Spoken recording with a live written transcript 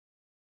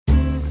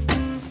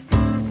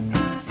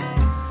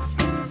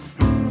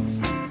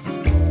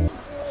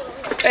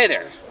Hey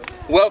there,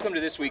 welcome to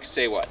this week's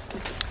Say What.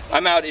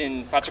 I'm out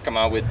in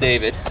Pachacamac with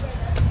David,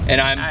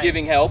 and I'm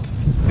giving help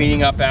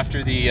cleaning up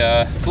after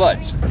the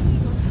floods.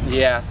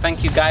 Yeah,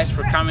 thank you guys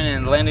for coming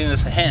and lending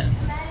us a hand.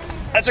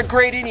 That's a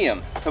great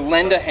idiom, to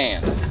lend a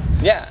hand.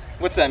 Yeah.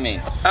 What's that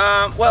mean?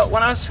 Well,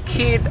 when I was a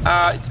kid,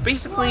 it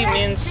basically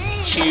means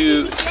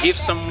to give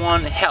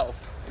someone help.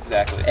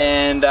 Exactly.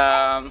 And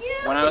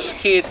when I was a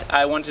kid,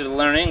 I wanted to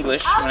learn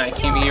English when I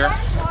came here.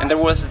 And there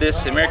was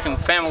this American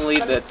family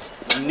that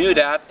knew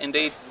that, and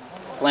they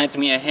lent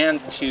me a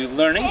hand to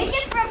learn English.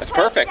 That's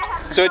perfect.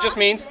 So it just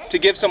means to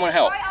give someone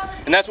help.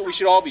 And that's what we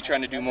should all be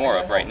trying to do more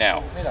of right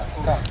now.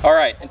 All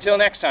right, until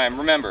next time,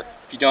 remember,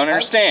 if you don't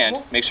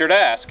understand, make sure to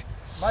ask,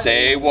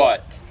 say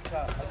what?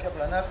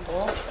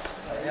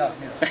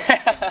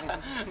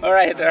 All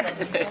right, there.